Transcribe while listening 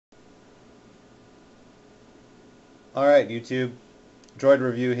Alright YouTube,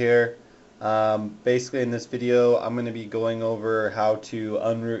 DroidReview here. Basically in this video I'm going to be going over how to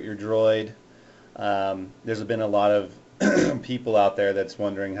unroot your Droid. There's been a lot of people out there that's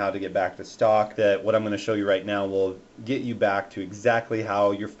wondering how to get back to stock. That what I'm going to show you right now will get you back to exactly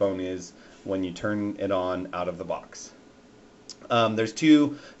how your phone is when you turn it on out of the box. There's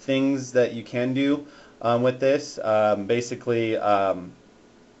two things that you can do with this.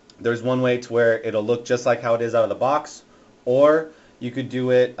 There's one way to where it'll look just like how it is out of the box, or you could do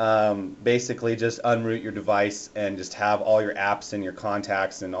it basically just unroot your device and just have all your apps and your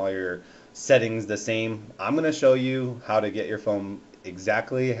contacts and all your settings the same. I'm going to show you how to get your phone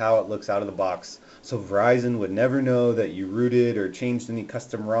exactly how it looks out of the box, so Verizon would never know that you rooted or changed any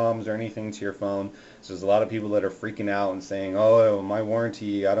custom ROMs or anything to your phone. So there's a lot of people that are freaking out and saying, oh, my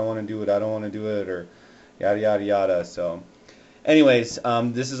warranty, I don't want to do it, I don't want to do it, or yada yada yada. So anyways,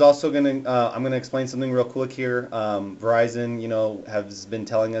 this is also I'm gonna explain something real quick here. Verizon, has been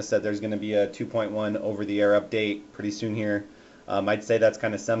telling us that there's gonna be a 2.1 over-the-air update pretty soon here. I'd say that's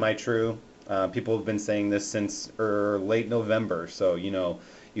kind of semi-true. People have been saying this since late November, so you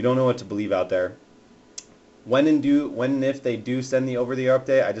don't know what to believe out there. When and if they do send the over-the-air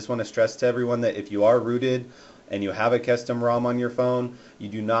update, I just want to stress to everyone that if you are rooted and you have a custom ROM on your phone, you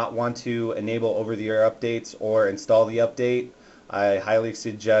do not want to enable over-the-air updates or install the update. I highly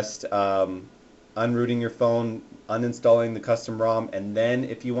suggest unrooting your phone, uninstalling the custom ROM, and then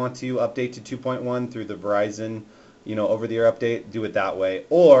if you want to update to 2.1 through the Verizon, over-the-air update, do it that way.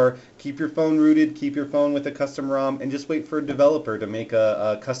 Or keep your phone rooted, keep your phone with a custom ROM, and just wait for a developer to make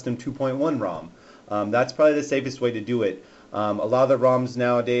a custom 2.1 ROM. That's probably the safest way to do it. A lot of the ROMs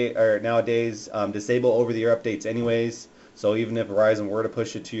nowadays disable over-the-air updates anyways. So even if Verizon were to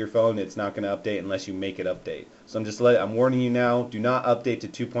push it to your phone, it's not going to update unless you make it update. So I'm warning you now, do not update to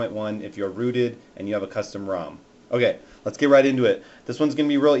 2.1 if you're rooted and you have a custom ROM. Okay, let's get right into it. This one's going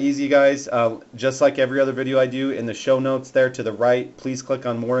to be real easy, guys. Just like every other video I do, in the show notes there to the right, please click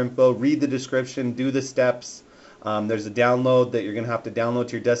on more info, read the description, do the steps. There's a download that you're going to have to download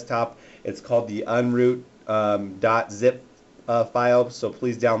to your desktop. It's called the UNROOT.zip file, so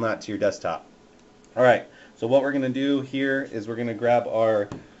please download that to your desktop. Alright, so what we're going to do here is we're going to grab our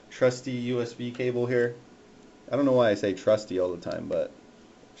trusty USB cable here. I don't know why I say trusty all the time, but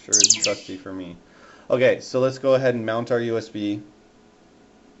sure it's trusty for me. Okay, so let's go ahead and mount our USB.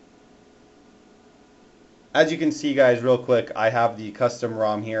 As you can see, guys, real quick, I have the custom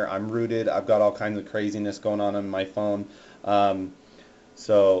ROM here. I'm rooted. I've got all kinds of craziness going on my phone.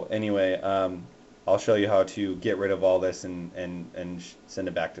 So anyway, I'll show you how to get rid of all this and send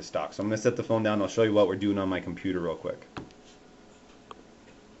it back to stock. So I'm going to set the phone down. I'll show you what we're doing on my computer real quick.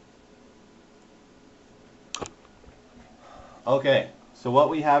 Okay, so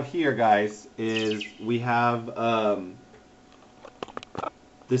what we have here, guys, is we have,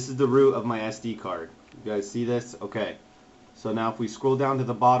 this is the root of my SD card. You guys see this? Okay. So now if we scroll down to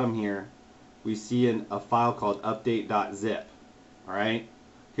the bottom here, we see a file called update.zip. Alright?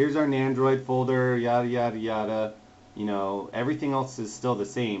 Here's our Android folder, yada yada yada. Everything else is still the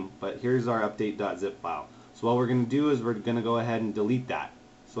same, but here's our update.zip file. So what we're going to do is we're going to go ahead and delete that.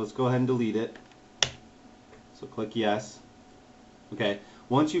 So let's go ahead and delete it. So click yes. Okay.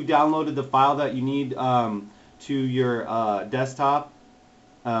 Once you've downloaded the file that you need to your desktop,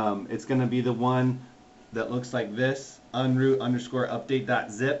 it's going to be the one that looks like this,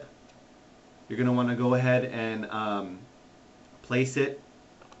 unroot_update.zip. You're going to want to go ahead and place it,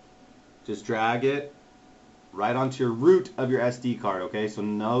 just drag it right onto your root of your SD card, okay? So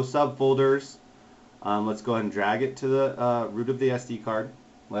no subfolders. Let's go ahead and drag it to the root of the SD card.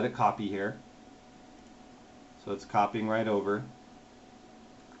 Let it copy here. So it's copying right over.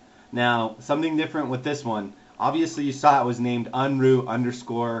 Now, something different with this one. Obviously, you saw it was named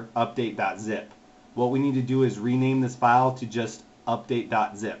unroot_update.zip. What we need to do is rename this file to just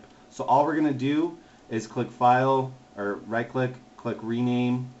update.zip. So all we're going to do is click File, or right-click, click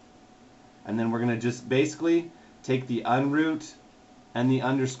Rename, and then we're going to just basically take the unroot and the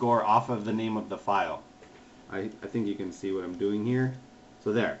underscore off of the name of the file. I think you can see what I'm doing here.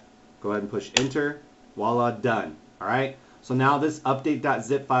 So there. Go ahead and push Enter. Voila, done. Alright? So now this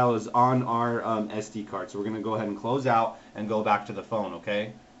update.zip file is on our SD card. So we're going to go ahead and close out and go back to the phone,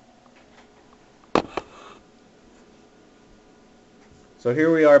 okay? So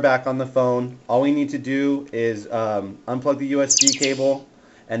here we are back on the phone. All we need to do is unplug the USB cable,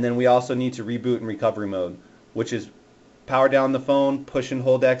 and then we also need to reboot in recovery mode, which is power down the phone, push and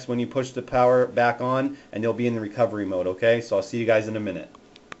hold X when you push the power back on, and you'll be in the recovery mode, okay? So I'll see you guys in a minute.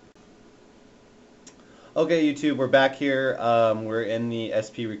 Okay, YouTube, we're back here. We're in the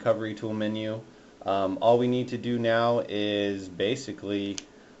SP Recovery Tool menu. All we need to do now is basically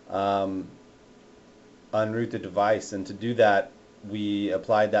unroot the device, and to do that we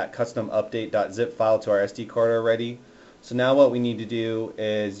applied that custom update.zip file to our SD card already. So now what we need to do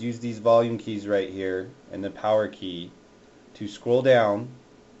is use these volume keys right here and the power key to scroll down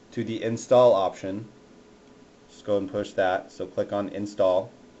to the install option. Just go and push that, so click on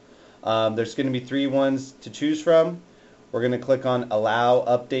install. There's going to be three ones to choose from. We're going to click on allow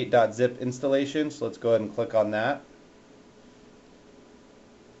update.zip installation, so let's go ahead and click on that.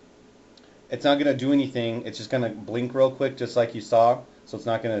 It's not going to do anything, it's just going to blink real quick just like you saw, so it's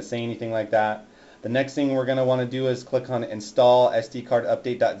not going to say anything like that. The next thing we're going to want to do is click on install SD card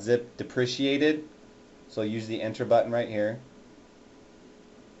update.zip depreciated, so use the enter button right here,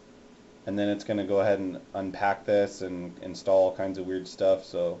 and then it's going to go ahead and unpack this and install all kinds of weird stuff.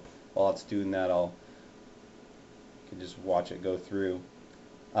 So while it's doing that, you can just watch it go through.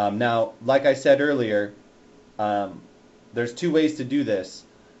 Now, like I said earlier, there's two ways to do this.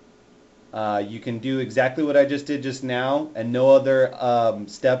 You can do exactly what I just did just now and no other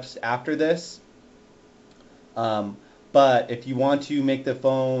steps after this. But if you want to make the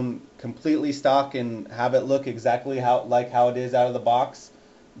phone completely stock and have it look exactly how it is out of the box,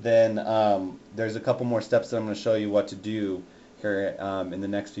 then there's a couple more steps that I'm going to show you what to do here in the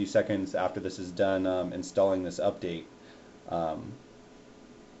next few seconds after this is done installing this update.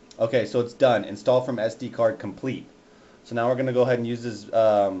 Okay, so it's done. Install from SD card complete. So now we're going to go ahead and use this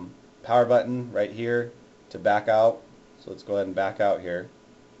power button right here to back out. So let's go ahead and back out here.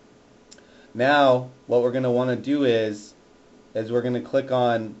 Now what we're going to want to do is we're going to click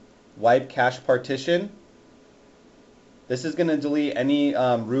on wipe cache partition. This is going to delete any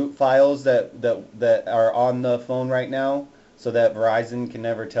root files that are on the phone right now, so that Verizon can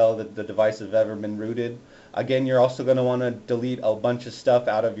never tell that the device has ever been rooted. Again, you're also going to want to delete a bunch of stuff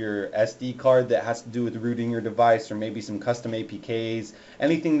out of your SD card that has to do with rooting your device, or maybe some custom APKs,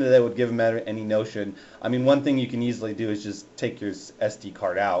 anything that would give them any notion. I mean, one thing you can easily do is just take your SD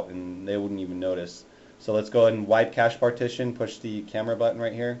card out and they wouldn't even notice. So let's go ahead and wipe cache partition, push the camera button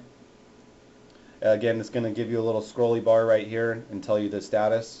right here. Again, it's going to give you a little scrolly bar right here and tell you the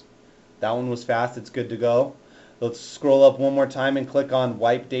status. That one was fast, it's good to go. Let's scroll up one more time and click on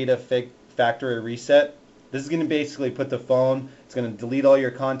wipe data factory reset. This is going to basically put the phone, it's going to delete all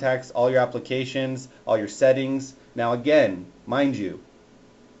your contacts, all your applications, all your settings. Now again, mind you,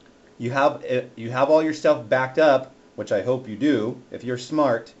 you have all your stuff backed up, which I hope you do. If you're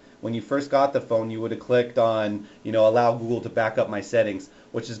smart, when you first got the phone, you would have clicked on, allow Google to back up my settings,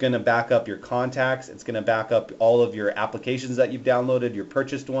 which is going to back up your contacts. It's going to back up all of your applications that you've downloaded, your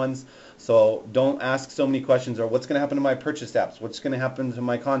purchased ones. So don't ask so many questions, or what's going to happen to my purchased apps? What's going to happen to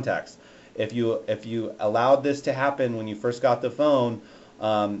my contacts? If you allowed this to happen when you first got the phone,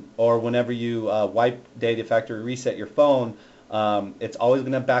 or whenever you wipe data factory reset your phone, it's always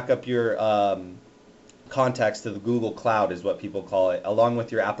going to back up your contacts to the Google Cloud, is what people call it, along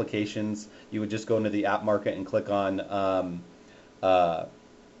with your applications. You would just go into the app market and click on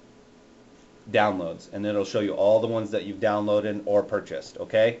downloads, and it'll show you all the ones that you've downloaded or purchased.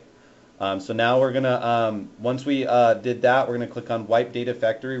 Okay, so now we're gonna once we did that, we're gonna click on wipe data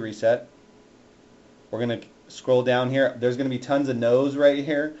factory reset. We're gonna scroll down here. There's gonna be tons of no's right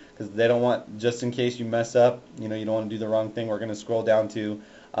here because they don't want, just in case you mess up, you don't want to do the wrong thing. We're gonna scroll down to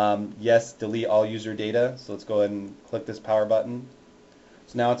yes, delete all user data. So let's go ahead and click this power button.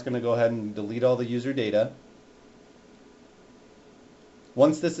 So now it's gonna go ahead and delete all the user data.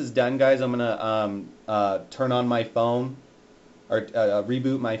 Once this is done, guys, I'm gonna turn on my phone, or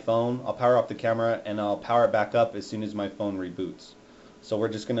reboot my phone. I'll power off the camera and I'll power it back up as soon as my phone reboots. So we're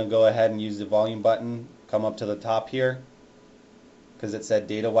just going to go ahead and use the volume button, come up to the top here, because it said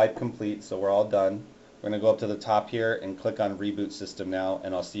data wipe complete, so we're all done. We're going to go up to the top here and click on Reboot System Now,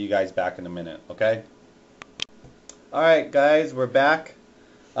 and I'll see you guys back in a minute, okay? Alright guys, we're back.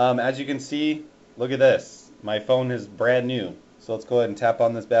 As you can see, look at this. My phone is brand new. So let's go ahead and tap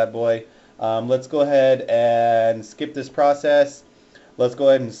on this bad boy. Let's go ahead and skip this process. Let's go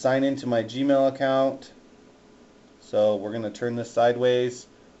ahead and sign into my Gmail account. So we're going to turn this sideways.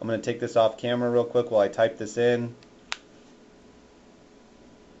 I'm going to take this off camera real quick while I type this in.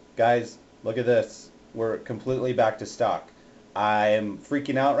 Guys, look at this. We're completely back to stock. I am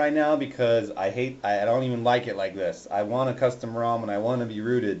freaking out right now because I don't even like it like this. I want a custom ROM and I want to be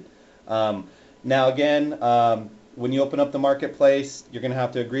rooted. Now again, when you open up the marketplace, you're going to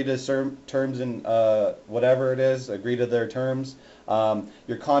have to agree to terms and whatever it is, agree to their terms.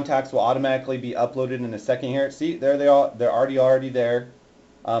 Your contacts will automatically be uploaded in a second here. See, there they are. They're already there.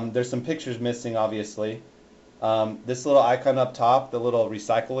 There's some pictures missing, obviously. This little icon up top, the little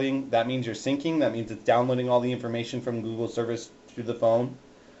recycling, that means you're syncing. That means it's downloading all the information from Google service through the phone.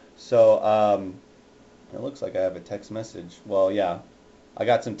 So it looks like I have a text message. Well, yeah, I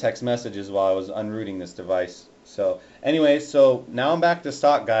got some text messages while I was unrooting this device. So anyway, so now I'm back to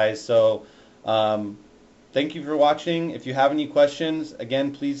stock, guys. So thank you for watching. If you have any questions,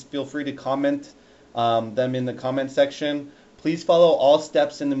 again, please feel free to comment them in the comment section. Please follow all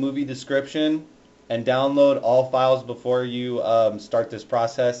steps in the movie description and download all files before you start this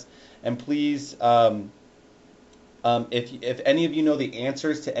process. And please, if any of you know the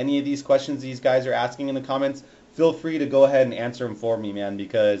answers to any of these questions these guys are asking in the comments, feel free to go ahead and answer them for me, man,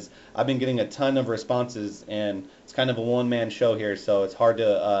 because I've been getting a ton of responses, and it's kind of a one-man show here, so it's hard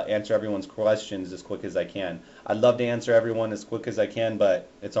to answer everyone's questions as quick as I can. I'd love to answer everyone as quick as I can, but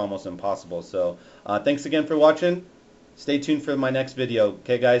it's almost impossible. So thanks again for watching. Stay tuned for my next video.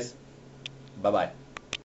 Okay, guys? Bye-bye.